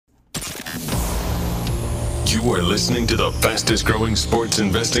You are listening to the fastest growing sports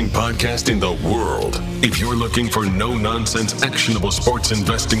investing podcast in the world. If you're looking for no-nonsense, actionable sports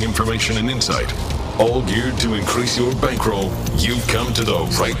investing information and insight, all geared to increase your bankroll, you've come to the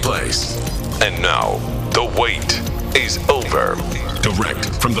right place. And now, the wait is over. Direct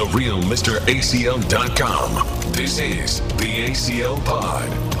from the real Mr. ACL.com, this is the ACL Pod,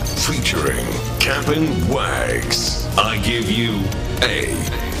 featuring Cap'n Wags. I give you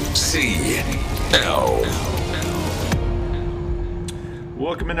ACL.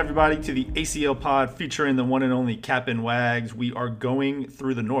 Welcome in, everybody, to the ACL Pod featuring the one and only Cap'n Wags. We are going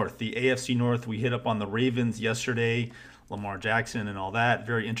through the North, the AFC North. We hit up on the Ravens yesterday, Lamar Jackson and all that.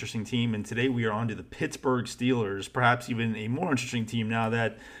 Very interesting team. And today we are on to the Pittsburgh Steelers, perhaps even a more interesting team now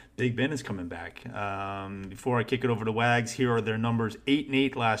that Big Ben is coming back. Before I kick it over to Wags, here are their numbers: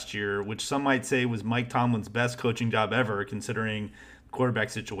 8-8 last year, which some might say was Mike Tomlin's best coaching job ever, considering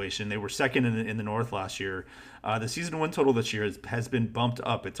quarterback situation. They were second in the North last year. The season win total this year has been bumped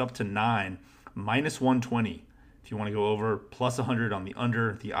up. It's up to 9, minus 120. If you want to go over, plus 100 on the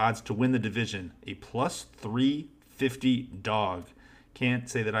under. The odds to win the division, a plus 350 dog. Can't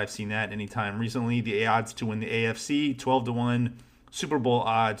say that I've seen that anytime recently. The odds to win the AFC, 12-1. Super Bowl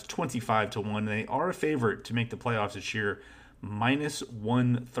odds, 25-1. They are a favorite to make the playoffs this year, minus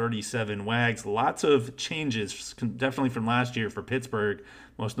 137. Wags, lots of changes, definitely from last year for Pittsburgh,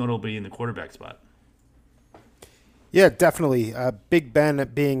 most notably in the quarterback spot. Yeah, definitely. Big Ben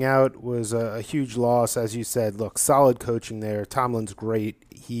being out was a huge loss, as you said. Look, solid coaching there. Tomlin's great.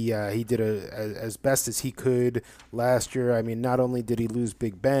 He did as best as he could last year. I mean, not only did he lose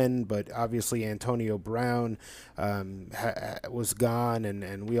Big Ben, but obviously Antonio Brown was gone,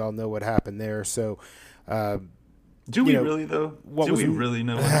 and we all know what happened there. So, do we really, though? Do we really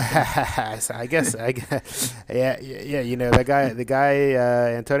know? I guess. Yeah. You know, the guy,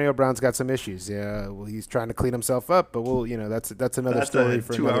 Antonio Brown's got some issues. Yeah, well, he's trying to clean himself up, but that's another story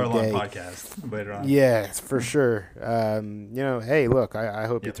for another day. 2-hour long podcast later on. Yeah, for sure. You know, hey, look, I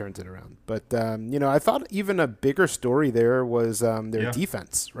hope he turns it around. But you know, I thought even a bigger story there was their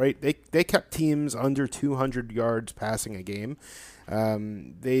defense. Right? They kept teams under 200 yards passing a game. I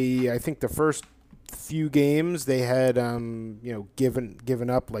think the first few games they had given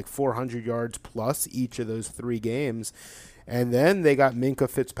up like 400 yards plus each of those 3 games, and then they got Minkah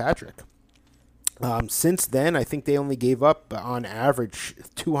Fitzpatrick. Since then, I think they only gave up on average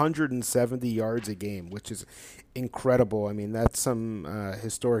 270 yards a game, which is incredible. I mean, that's some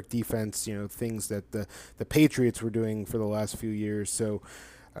historic defense, you know, things that the Patriots were doing for the last few years. So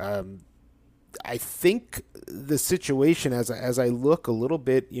I think the situation as I look a little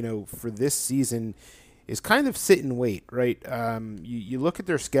bit, you know, for this season is kind of sit and wait, right? You look at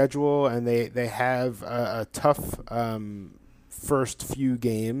their schedule, and they have a tough first few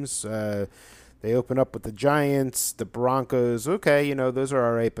games. They open up with the Giants, the Broncos. Okay, you know, those are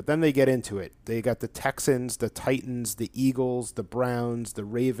all right, but then they get into it. They got the Texans, the Titans, the Eagles, the Browns, the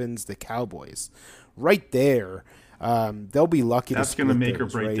Ravens, the Cowboys. Right there, they'll be lucky. That's going to make or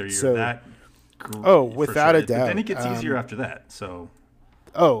break their year. So, without a doubt. But then it gets easier after that. So,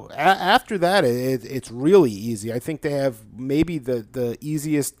 after that, it's really easy. I think they have maybe the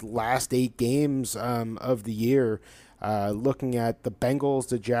easiest last 8 games of the year. Looking at the Bengals,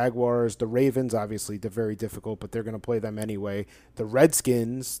 the Jaguars, the Ravens, obviously they're very difficult, but they're going to play them anyway. The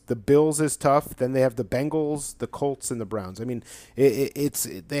Redskins, the Bills is tough. Then they have the Bengals, the Colts, and the Browns. I mean,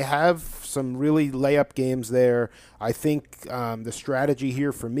 they have some really layup games there. I think the strategy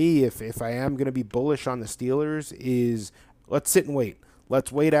here for me, if I am going to be bullish on the Steelers, is let's sit and wait. Let's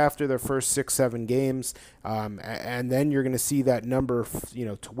wait after their first 6-7 games, and then you're going to see that number, you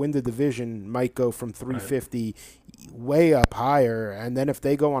know, to win the division might go from 350 way up higher. And then if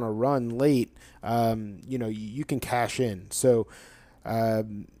they go on a run late, you know, you can cash in. So,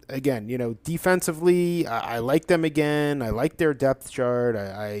 again, you know, defensively, I like them again. I like their depth chart.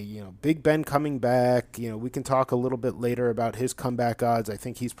 You know, Big Ben coming back. You know, we can talk a little bit later about his comeback odds. I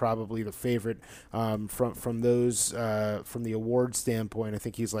think he's probably the favorite from those from the award standpoint. I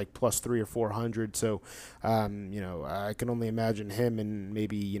think he's like plus 300 or 400. So, you know, I can only imagine him and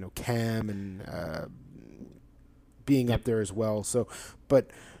maybe, you know, Cam and being up there as well. So,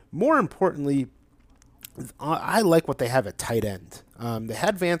 but more importantly, I like what they have at tight end. They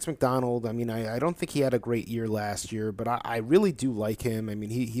had Vance McDonald. I mean, I don't think he had a great year last year, but I really do like him. I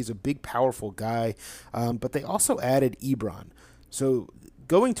mean, he's a big, powerful guy. But they also added Ebron. So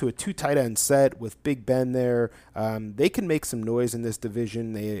going to a 2 tight end set with Big Ben there, they can make some noise in this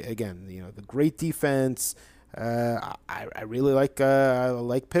division. They, again, you know, the great defense. I really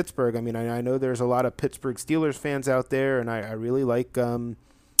like Pittsburgh. I mean, I know there's a lot of Pittsburgh Steelers fans out there, and I really like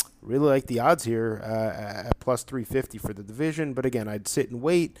really like the odds here at plus 350 for the division. But again, I'd sit and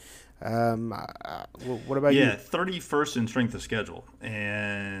wait. What about you? Yeah, 31st in strength of schedule,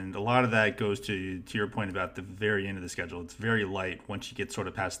 and a lot of that goes to your point about the very end of the schedule. It's very light once you get sort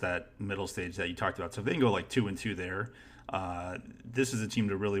of past that middle stage that you talked about. So if they can go like 2-2 there, this is a team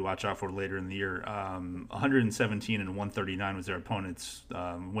to really watch out for later in the year. 117 and 139 was their opponent's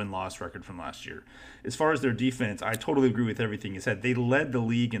win-loss record from last year. As far as their defense, I totally agree with everything you said. They led the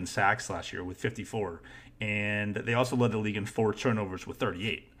league in sacks last year with 54, and they also led the league in forced turnovers with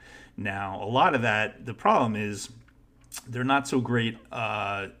 38. Now, a lot of that, the problem is they're not so great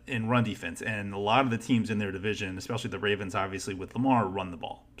in run defense. And a lot of the teams in their division, especially the Ravens, obviously, with Lamar, run the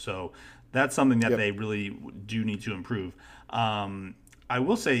ball. So that's something that they really do need to improve. I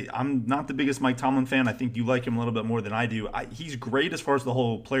will say I'm not the biggest Mike Tomlin fan. I think you like him a little bit more than I do. He's great as far as the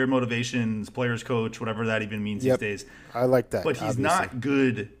whole player motivations, players coach, whatever that even means these days. I like that. But he's not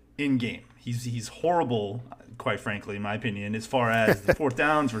good in game. He's horrible, quite frankly, in my opinion, as far as the fourth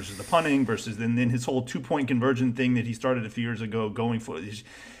downs versus the punting versus then his whole 2-point conversion thing that he started a few years ago going for.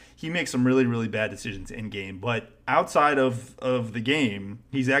 He makes some really, really bad decisions in game. But outside of the game,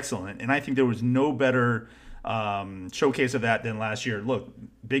 he's excellent. And I think there was no better showcase of that than last year. Look,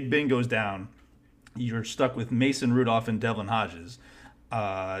 Big Ben goes down. You're stuck with Mason Rudolph and Devlin Hodges.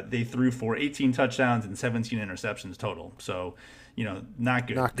 They threw for 18 touchdowns and 17 interceptions total. So, not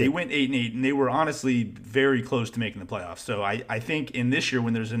good. They went 8-8, and they were honestly very close to making the playoffs. So I think in this year,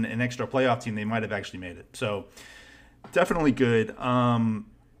 when there's an extra playoff team, they might have actually made it. So definitely good.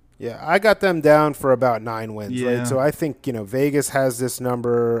 Yeah, I got them down for about 9 wins, right? So I think, Vegas has this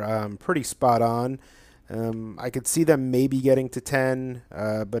number pretty spot on. I could see them maybe getting to 10,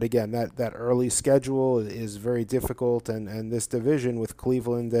 but again, that early schedule is very difficult, and this division with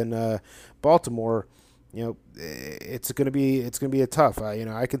Cleveland and Baltimore, it's gonna be a tough.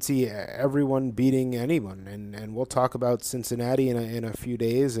 I could see everyone beating anyone, and we'll talk about Cincinnati in a few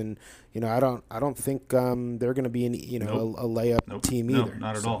days, and I don't think they're gonna be a layup team either. No,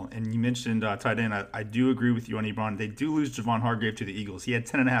 not at all. And you mentioned tight end. I do agree with you on Ebron. They do lose Javon Hargrave to the Eagles. He had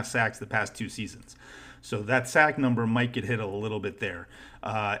 10.5 sacks the past 2 seasons. So that sack number might get hit a little bit there.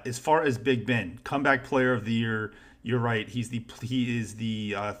 As far as Big Ben, comeback player of the year, you're right. He is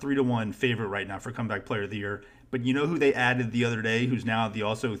the 3-1 favorite right now for comeback player of the year. But you know who they added the other day, who's now the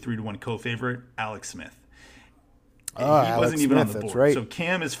also 3-1 co-favorite? Alex Smith. He wasn't even on the board. That's right. So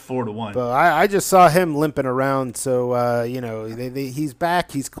Cam is 4-1. But I just saw him limping around. So he's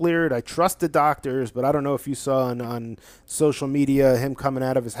back. He's cleared. I trust the doctors, but I don't know if you saw on social media him coming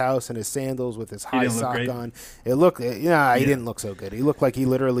out of his house in his sandals with his high sock on. It looked, he didn't look so good. He looked like he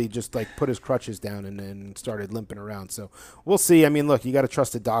literally just put his crutches down and started limping around. So we'll see. I mean, look, you got to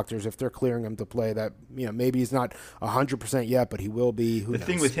trust the doctors if they're clearing him to play. That maybe he's not 100% yet, but he will be. Who knows? The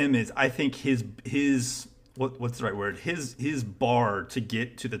thing with him is, I think his what's the right word? His bar to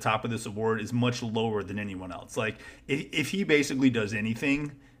get to the top of this award is much lower than anyone else. Like if he basically does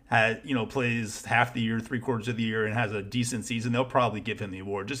anything, plays half the year, 3/4 of the year, and has a decent season, they'll probably give him the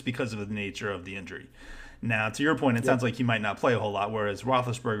award just because of the nature of the injury. Now, to your point, it sounds like he might not play a whole lot. Whereas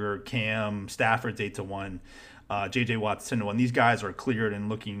Roethlisberger, Cam, Stafford's 8-1, J.J. Watt's 10-1. These guys are cleared and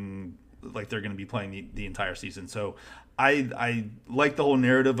looking like they're going to be playing the entire season. So I like the whole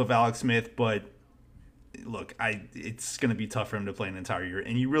narrative of Alex Smith, but look, it's going to be tough for him to play an entire year,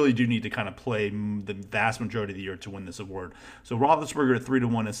 and you really do need to kind of play the vast majority of the year to win this award. So Roethlisberger at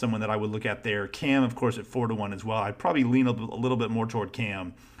 3-1 is someone that I would look at there. Cam, of course, at 4-1 as well. I'd probably lean a little bit more toward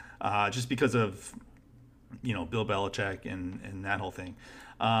Cam, just because of Bill Belichick and that whole thing.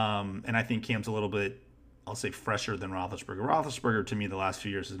 And I think Cam's a little bit, I'll say, fresher than Roethlisberger. Roethlisberger, to me, the last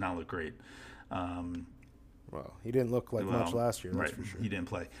few years has not looked great. Well, he didn't look like much last year, that's for sure. He didn't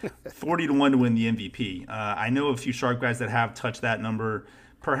play. 40-1 to win the MVP. I know a few Shark guys that have touched that number,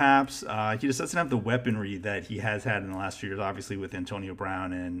 perhaps. He just doesn't have the weaponry that he has had in the last few years, obviously with Antonio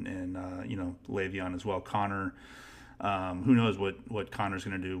Brown and Le'Veon as well. Connor, who knows what Connor's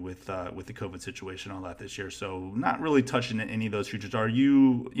going to do with the COVID situation, all that this year. So not really touching any of those futures. Are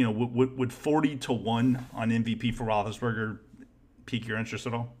you, would 40-1 on MVP for Roethlisberger pique your interest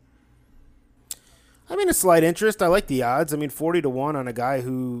at all? I mean, a slight interest. I like the odds. I mean, 40-1 on a guy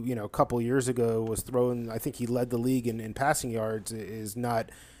who, a couple years ago was throwing, I think he led the league in passing yards is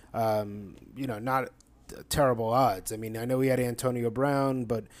not, not terrible odds. I mean, I know he had Antonio Brown,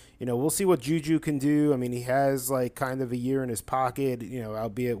 but, we'll see what Juju can do. I mean, he has kind of a year in his pocket,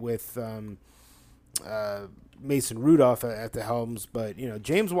 albeit with, Mason Rudolph at the helms, but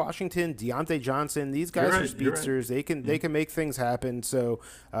James Washington, Deontay Johnson, these guys are speedsters. Right. They can make things happen. So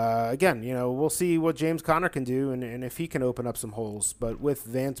again, we'll see what James Conner can do and if he can open up some holes. But with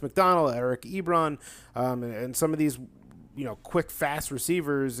Vance McDonald, Eric Ebron, and some of these quick, fast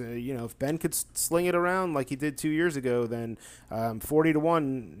receivers, if Ben could sling it around like he did 2 years ago, then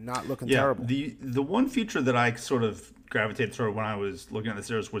 40-1, not looking terrible. The one feature that I sort of gravitated toward when I was looking at the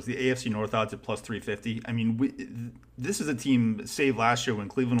series was the AFC North odds at plus 350. I mean, this is a team, save last year when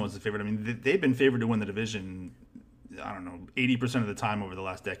Cleveland was the favorite. I mean, they've been favored to win the division, I don't know, 80% of the time over the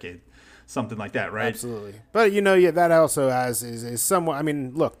last decade. Something like that, right? Absolutely. But, that also is somewhat – I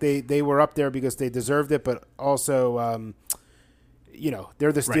mean, look, they were up there because they deserved it, but also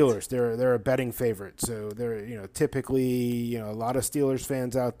they're the Steelers. Right. They're a betting favorite. So they're, typically, a lot of Steelers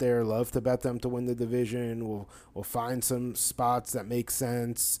fans out there love to bet them to win the division. We'll find some spots that make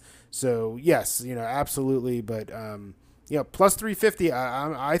sense. So, yes, absolutely. But, plus 350,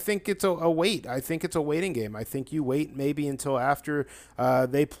 I think it's a wait. I think it's a waiting game. I think you wait maybe until after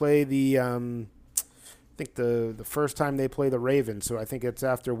they play the I think the first time they play the Ravens. So I think it's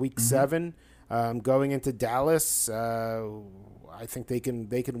after week 7 going into Dallas. I think they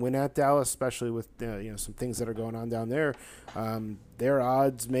can win at Dallas, especially with some things that are going on down there. Their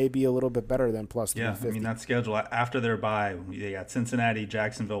odds may be a little bit better than plus 350. Yeah, I mean, that schedule after their bye, they got Cincinnati,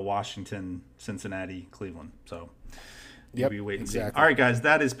 Jacksonville, Washington, Cincinnati, Cleveland. So maybe wait and see. All right, guys,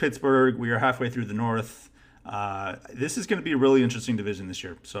 that is Pittsburgh. We are halfway through the North. This is going to be a really interesting division this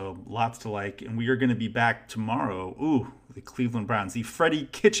year, so lots to like. And we are going to be back tomorrow. The Cleveland Browns, the Freddie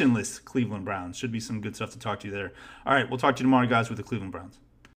Kitchenless Cleveland Browns. Should be some good stuff to talk to you there. All right, we'll talk to you tomorrow, guys, with the Cleveland Browns.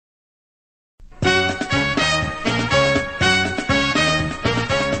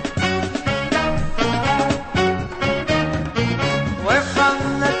 We're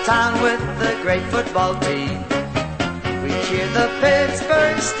from the town with the great football team. We cheer the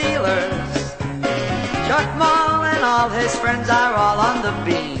Pittsburgh Steelers. Chuck Moll and all his friends are all on the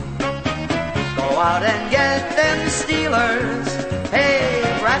beam. Go out and get them Steelers. Hey,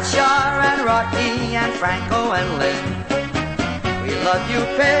 Bradshaw and Rocky and Franco and Lynn. We love you,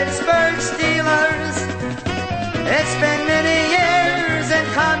 Pittsburgh Steelers. It's been many years in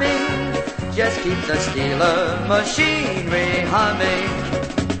coming. Just keep the Steeler machinery humming.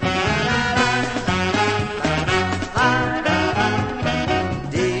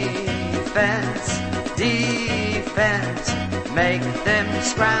 Defense, make them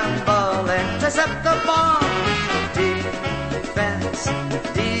scramble, intercept the ball. Defense,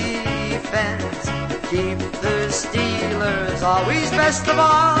 keep the Steelers always best of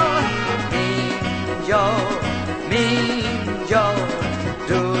all. Mean Joe,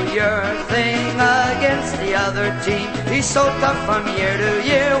 do your thing against the other team. He's so tough from year to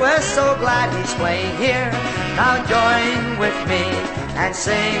year, we're so glad he's playing here. Now join with me and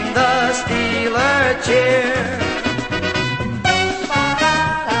sing the Steeler cheer.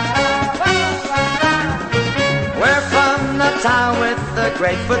 We're from the town with the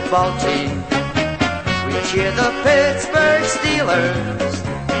great football team. We cheer the Pittsburgh Steelers.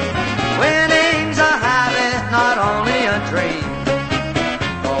 Winning's a habit, not only a dream.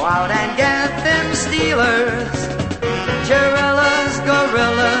 Go out and get them Steelers.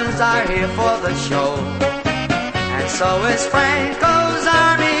 Gorillas are here for the show. And so is Franco's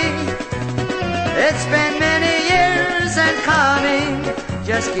army. It's been many years in coming.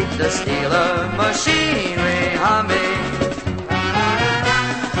 Just keep the Steeler machinery humming.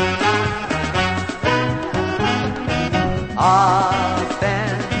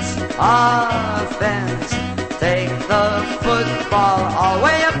 Offense, take the football all the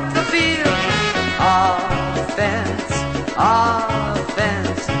way up the field.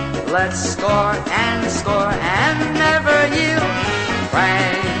 Offense, let's score and never yield.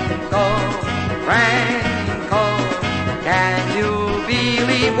 Franco, can you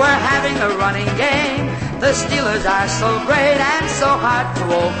believe we're having a running game? The Steelers are so great and so hard to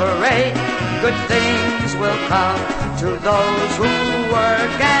overrate. Good things will come to those who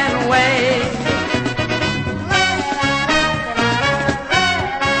work and wait.